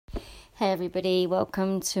Hey everybody,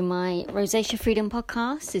 welcome to my Rosacea Freedom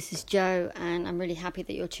podcast. This is Jo and I'm really happy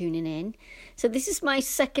that you're tuning in. So this is my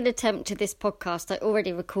second attempt to this podcast. I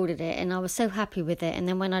already recorded it and I was so happy with it, and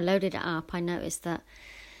then when I loaded it up I noticed that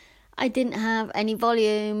I didn't have any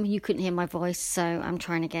volume. You couldn't hear my voice, so I'm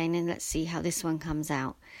trying again and let's see how this one comes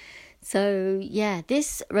out. So yeah,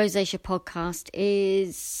 this Rosacea podcast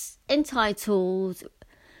is entitled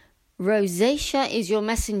Rosacea is Your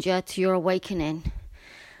Messenger to Your Awakening.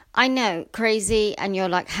 I know, crazy, and you're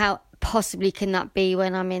like, how possibly can that be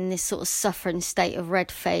when I'm in this sort of suffering state of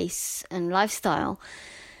red face and lifestyle?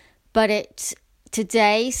 But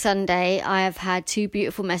today, Sunday, I have had two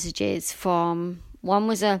beautiful messages from, one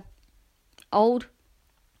was 2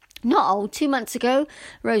 months ago,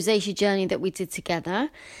 Rosacea journey that we did together,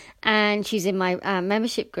 and she's in my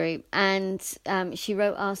membership group, and she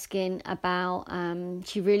wrote asking about,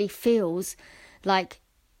 she really feels like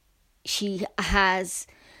she has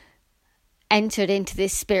entered into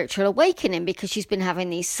this spiritual awakening because she's been having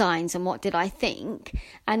these signs, and what did I think?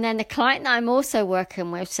 And then the client that I'm also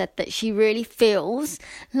working with said that she really feels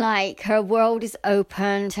like her world is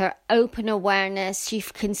opened, her open awareness, she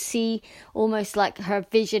can see almost like her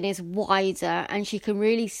vision is wider, and she can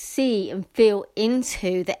really see and feel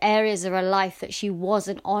into the areas of her life that she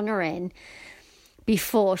wasn't honoring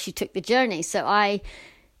before she took the journey. So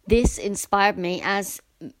this inspired me, as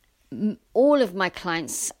all of my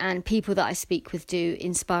clients and people that I speak with do,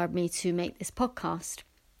 inspired me to make this podcast.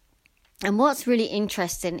 And what's really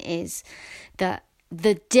interesting is that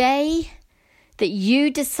the day that you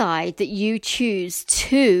decide that you choose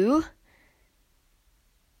to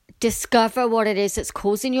discover what it is that's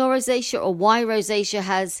causing your rosacea, or why rosacea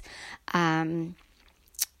has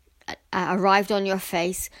arrived on your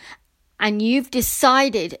face, and you've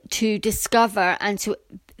decided to discover and to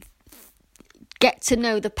get to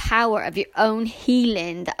know the power of your own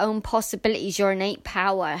healing, the own possibilities, your innate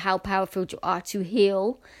power, how powerful you are to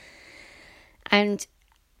heal and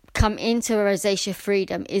come into rosacea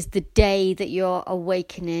freedom, is the day that your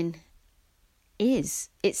awakening is.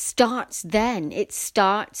 It starts then. It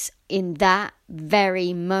starts in that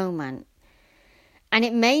very moment. And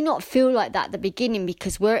it may not feel like that at the beginning,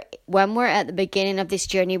 because when we're at the beginning of this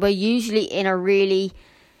journey, we're usually in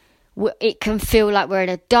it can feel like we're in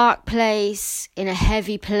a dark place, in a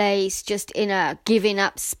heavy place, just in a giving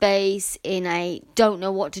up space, in a don't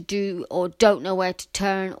know what to do or don't know where to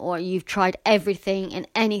turn, or you've tried everything and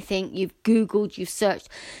anything, you've Googled, you've searched.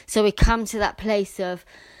 So we come to that place of,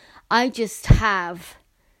 I just have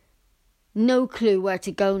no clue where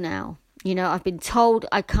to go now. You know, I've been told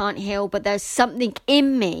I can't heal, but there's something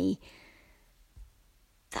in me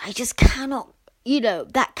that I just cannot,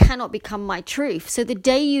 that cannot become my truth. So the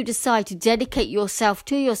day you decide to dedicate yourself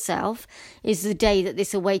to yourself is the day that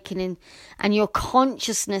this awakening and your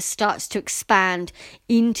consciousness starts to expand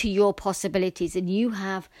into your possibilities, and you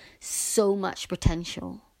have so much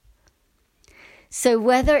potential. So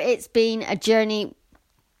whether it's been a journey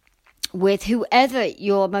with whoever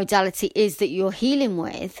your modality is that you're healing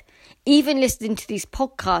with, even listening to these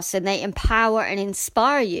podcasts and they empower and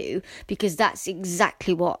inspire you, because that's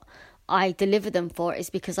exactly what I deliver them for, is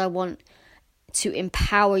because I want to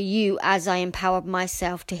empower you as I empowered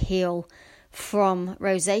myself to heal from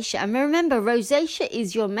rosacea. And remember, rosacea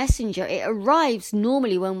is your messenger. It arrives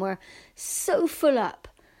normally when we're so full up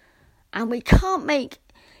and we can't make,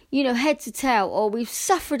 head to tail, or we've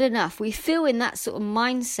suffered enough. We feel in that sort of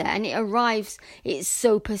mindset, and it arrives, it's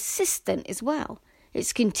so persistent as well.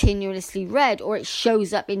 It's continuously red, or it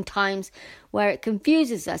shows up in times where it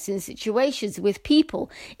confuses us in situations with people.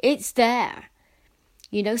 It's there.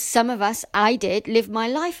 Some of us, I did, live my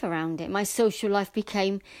life around it. My social life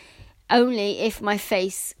became only if my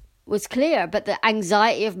face was clear, but the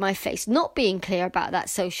anxiety of my face not being clear about that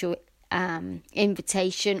social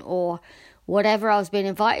invitation or whatever I was being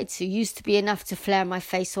invited to used to be enough to flare my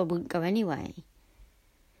face, so I wouldn't go anyway.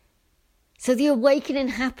 So the awakening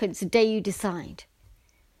happens the day you decide.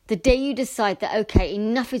 The day you decide that, okay,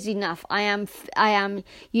 enough is enough. I am,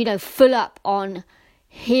 full up on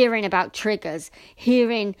hearing about triggers,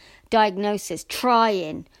 hearing diagnosis,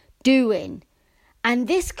 trying, doing. And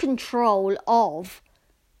this control of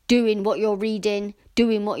doing what you're reading,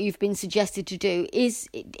 doing what you've been suggested to do, it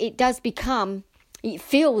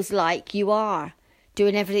feels like you are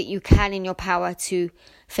doing everything you can in your power to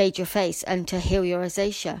fade your face and to heal your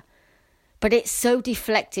rosacea. But it's so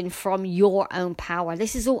deflecting from your own power.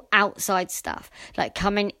 This is all outside stuff, like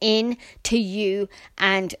coming in to you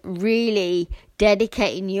and really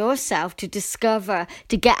dedicating yourself to discover,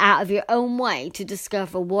 to get out of your own way, to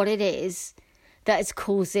discover what it is that is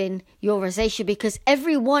causing your rosacea, because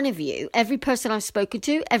every one of you, every person I've spoken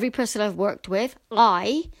to, every person I've worked with,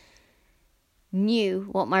 I knew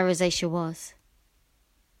what my rosacea was.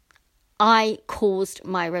 I caused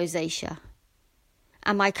my rosacea.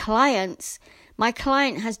 And my client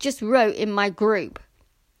has just wrote in my group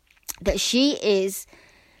that she is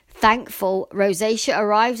thankful rosacea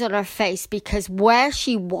arrived on her face, because where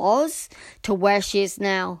she was to where she is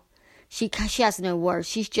now, she has no words.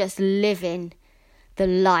 She's just living the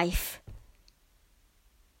life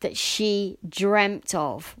that she dreamt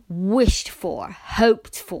of, wished for,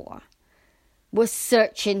 hoped for, was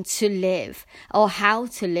searching to live, or how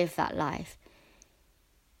to live that life.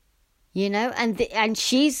 You know, and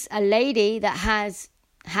she's a lady that has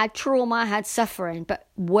had trauma, had suffering, but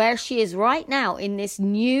where she is right now in this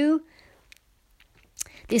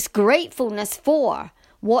gratefulness for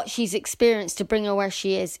what she's experienced to bring her where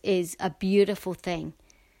she is a beautiful thing.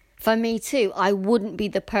 For me too, I wouldn't be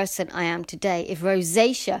the person I am today if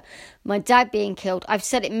rosacea, my dad being killed, I've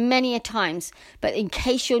said it many a times, but in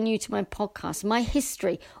case you're new to my podcast, my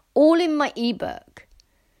history, all in my ebook,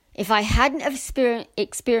 if I hadn't have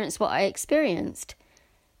experienced what I experienced,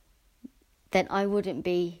 then I wouldn't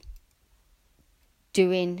be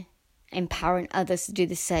empowering others to do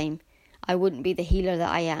the same. I wouldn't be the healer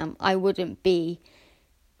that I am. I wouldn't be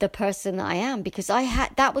the person that I am, because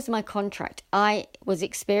that was my contract. I was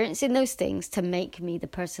experiencing those things to make me the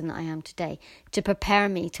person that I am today, to prepare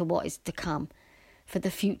me to what is to come, for the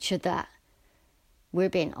future that we're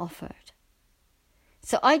being offered.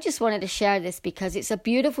 So I just wanted to share this, because it's a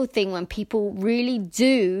beautiful thing when people really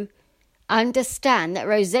do understand that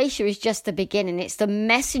rosacea is just the beginning. It's the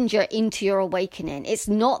messenger into your awakening. It's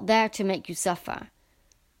not there to make you suffer.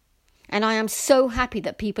 And I am so happy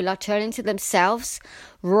that people are turning to themselves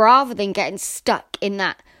rather than getting stuck in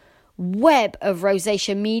that web of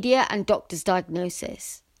rosacea media and doctor's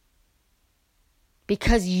diagnosis.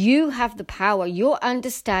 Because you have the power. Your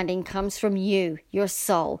understanding comes from you, your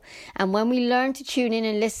soul. And when we learn to tune in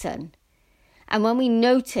and listen, and when we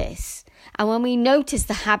notice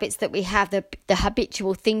the habits that we have, the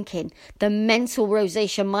habitual thinking, the mental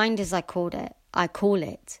rosacea mind, as I call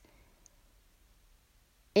it,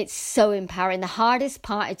 it's so empowering. The hardest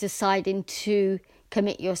part is deciding to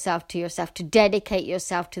commit yourself, to dedicate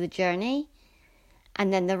yourself to the journey.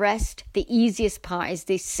 And then the rest, the easiest part is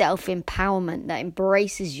this self-empowerment that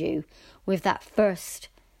embraces you with that first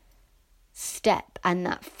step and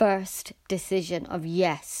that first decision of,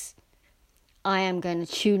 yes, I am going to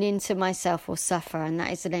tune into myself or suffer. And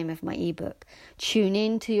that is the name of my ebook. Tune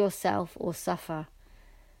into yourself or suffer.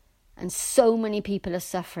 And so many people are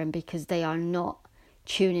suffering because they are not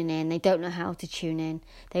tuning in. They don't know how to tune in.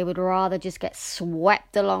 They would rather just get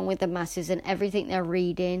swept along with the masses and everything they're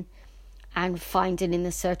reading and finding in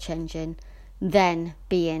the search engine than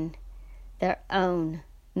being their own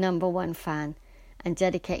number one fan and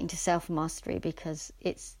dedicating to self-mastery, because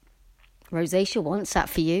it's rosacea wants that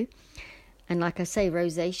for you. And like I say,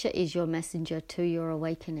 rosacea is your messenger to your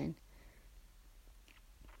awakening.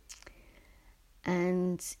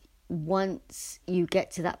 And once you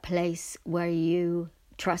get to that place where you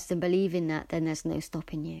trust and believe in that, then there's no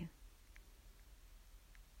stopping you.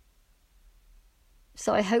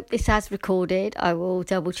 So I hope this has recorded. I will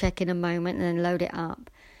double check in a moment and then load it up.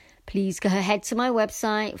 Please go ahead to my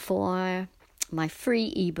website for my free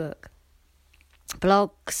ebook,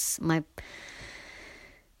 blogs, my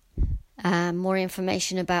more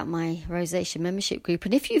information about my rosacea membership group.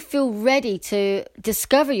 And if you feel ready to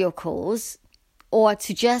discover your cause, or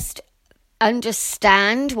to just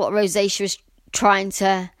understand what rosacea is trying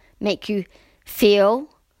to make you feel,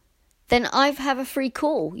 then I have a free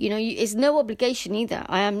call. You know, it's no obligation either.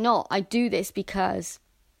 I do this because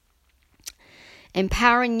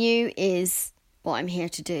empowering you is what I'm here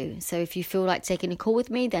to do. So if you feel like taking a call with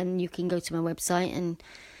me, then you can go to my website and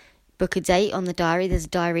book a date on the diary. There's a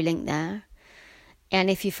diary link there. And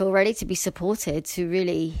if you feel ready to be supported to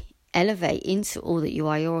really elevate into all that you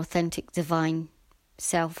are, your authentic divine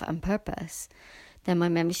self and purpose, then my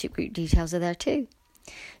membership group details are there too.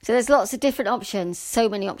 So there's lots of different options, so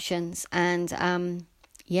many options. And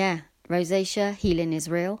rosacea healing is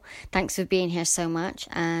real. Thanks for being here so much.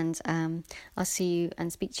 And I'll see you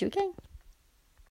and speak to you again.